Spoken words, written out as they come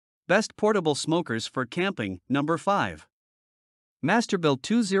Best Portable Smokers for Camping, Number 5. Masterbuilt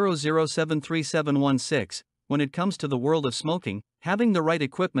 200073716. When it comes to the world of smoking, having the right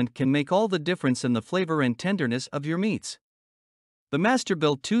equipment can make all the difference in the flavor and tenderness of your meats. The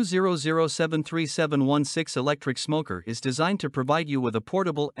Masterbuilt 200073716 electric smoker is designed to provide you with a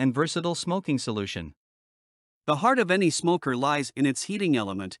portable and versatile smoking solution. The heart of any smoker lies in its heating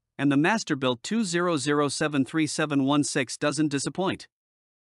element, and the Masterbuilt 200073716 doesn't disappoint.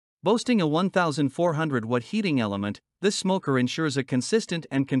 Boasting a 1400 watt heating element, this smoker ensures a consistent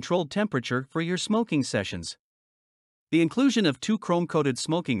and controlled temperature for your smoking sessions. The inclusion of 2 chrome-coated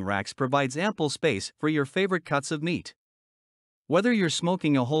smoking racks provides ample space for your favorite cuts of meat. Whether you're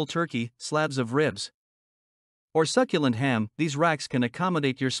smoking a whole turkey, slabs of ribs, or succulent ham, these racks can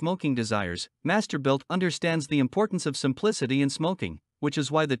accommodate your smoking desires. Masterbuilt understands the importance of simplicity in smoking, which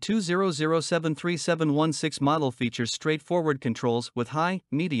is why the 200073716 model features straightforward controls with high,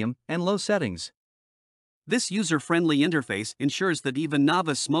 medium, and low settings. This user-friendly interface ensures that even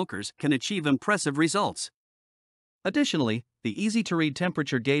novice smokers can achieve impressive results. Additionally, the easy-to-read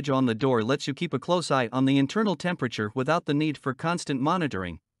temperature gauge on the door lets you keep a close eye on the internal temperature without the need for constant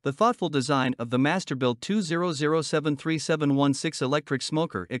monitoring. The thoughtful design of the Masterbuilt 200073716 electric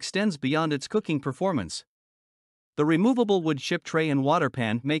smoker extends beyond its cooking performance. The removable wood chip tray and water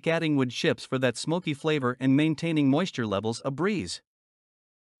pan make adding wood chips for that smoky flavor and maintaining moisture levels a breeze.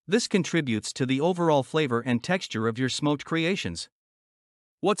 This contributes to the overall flavor and texture of your smoked creations.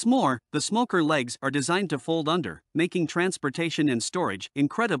 What's more, the smoker legs are designed to fold under, making transportation and storage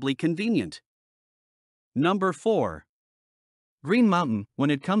incredibly convenient. Number 4. Green Mountain.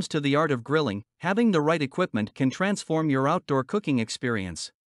 When it comes to the art of grilling, having the right equipment can transform your outdoor cooking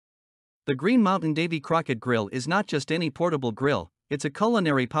experience. The Green Mountain Davy Crockett Grill is not just any portable grill, it's a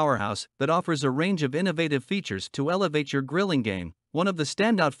culinary powerhouse that offers a range of innovative features to elevate your grilling game. One of the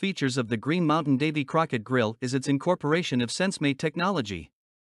standout features of the Green Mountain Davy Crockett Grill is its incorporation of SenseMate technology.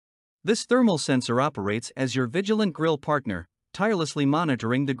 This thermal sensor operates as your vigilant grill partner, tirelessly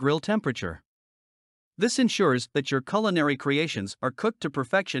monitoring the grill temperature. This ensures that your culinary creations are cooked to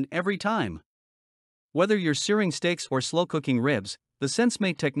perfection every time. Whether you're searing steaks or slow-cooking ribs, the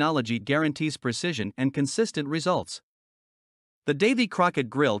SenseMate technology guarantees precision and consistent results. The Davy Crockett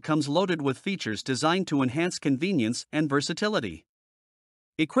Grill comes loaded with features designed to enhance convenience and versatility.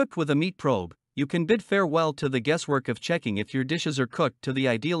 Equipped with a meat probe, you can bid farewell to the guesswork of checking if your dishes are cooked to the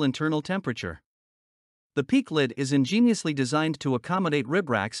ideal internal temperature. The peak lid is ingeniously designed to accommodate rib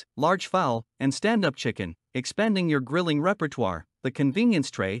racks, large fowl, and stand-up chicken, expanding your grilling repertoire. The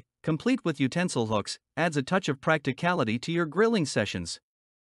convenience tray, complete with utensil hooks, adds a touch of practicality to your grilling sessions.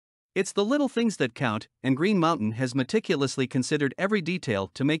 It's the little things that count, and Green Mountain has meticulously considered every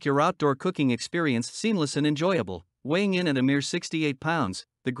detail to make your outdoor cooking experience seamless and enjoyable. Weighing in at a mere 68 pounds,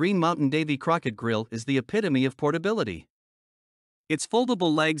 the Green Mountain Davy Crockett Grill is the epitome of portability. Its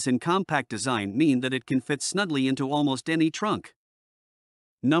foldable legs and compact design mean that it can fit snugly into almost any trunk.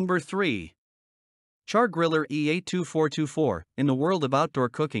 Number 3. Char Griller EA2424. In the world of outdoor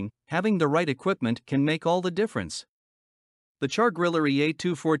cooking, having the right equipment can make all the difference. The Char Griller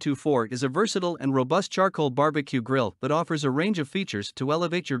EA2424 is a versatile and robust charcoal barbecue grill that offers a range of features to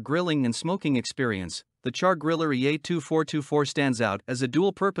elevate your grilling and smoking experience. The Char Griller EA2424 stands out as a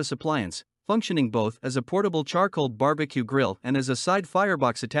dual-purpose appliance, functioning both as a portable charcoal barbecue grill and as a side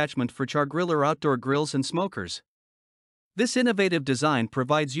firebox attachment for Char Griller outdoor grills and smokers. This innovative design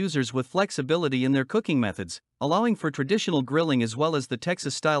provides users with flexibility in their cooking methods, allowing for traditional grilling as well as the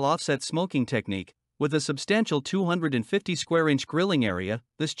Texas-style offset smoking technique. With a substantial 250 square inch grilling area,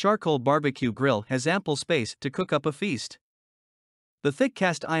 this charcoal barbecue grill has ample space to cook up a feast. The thick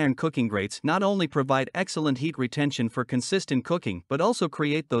cast iron cooking grates not only provide excellent heat retention for consistent cooking but also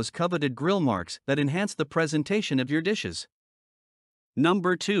create those coveted grill marks that enhance the presentation of your dishes.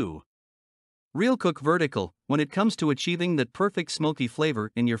 Number 2. Real Cook Vertical. When it comes to achieving that perfect smoky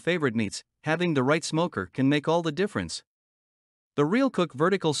flavor in your favorite meats, having the right smoker can make all the difference. The Real Cook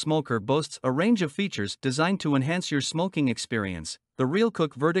Vertical Smoker boasts a range of features designed to enhance your smoking experience. The Real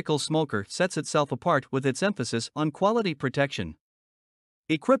Cook Vertical Smoker sets itself apart with its emphasis on quality protection.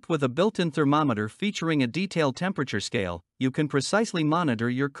 Equipped with a built-in thermometer featuring a detailed temperature scale, you can precisely monitor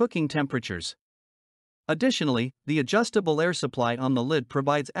your cooking temperatures. Additionally, the adjustable air supply on the lid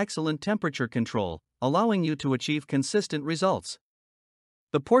provides excellent temperature control, allowing you to achieve consistent results.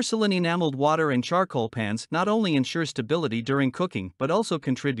 The porcelain enameled water and charcoal pans not only ensure stability during cooking but also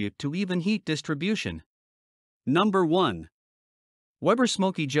contribute to even heat distribution. Number 1. Weber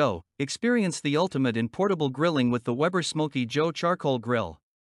Smokey Joe. Experience the ultimate in portable grilling with the Weber Smokey Joe Charcoal Grill.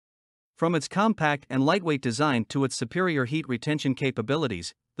 From its compact and lightweight design to its superior heat retention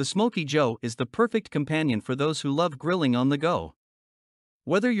capabilities, the Smoky Joe is the perfect companion for those who love grilling on the go.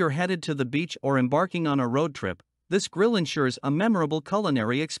 Whether you're headed to the beach or embarking on a road trip, this grill ensures a memorable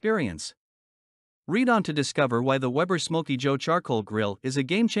culinary experience. Read on to discover why the Weber Smoky Joe Charcoal Grill is a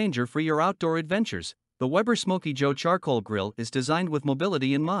game changer for your outdoor adventures. The Weber Smoky Joe Charcoal Grill is designed with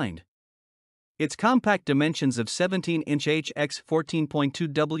mobility in mind. Its compact dimensions of 17-inch H x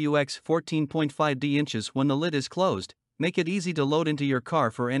 14.2 W x 14.5 D inches when the lid is closed make it easy to load into your car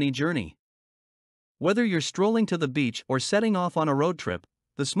for any journey. Whether you're strolling to the beach or setting off on a road trip,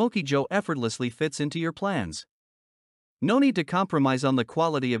 the Smoky Joe effortlessly fits into your plans. No need to compromise on the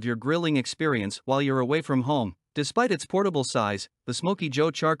quality of your grilling experience while you're away from home. Despite its portable size, the Smoky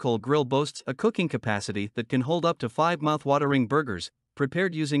Joe Charcoal Grill boasts a cooking capacity that can hold up to 5 mouth-watering burgers,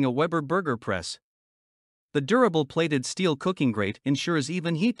 prepared using a Weber burger press. The durable plated steel cooking grate ensures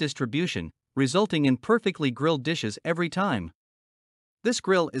even heat distribution, resulting in perfectly grilled dishes every time. This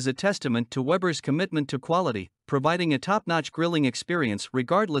grill is a testament to Weber's commitment to quality, providing a top-notch grilling experience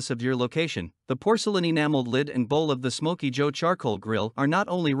regardless of your location. The porcelain enameled lid and bowl of the Smoky Joe Charcoal Grill are not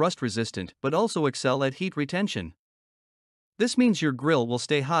only rust-resistant but also excel at heat retention. This means your grill will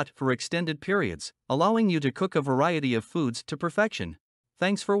stay hot for extended periods, allowing you to cook a variety of foods to perfection.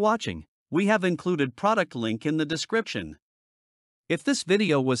 Thanks for watching. We have included product link in the description. If this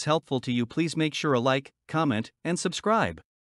video was helpful to you, please make sure to like, comment, and subscribe.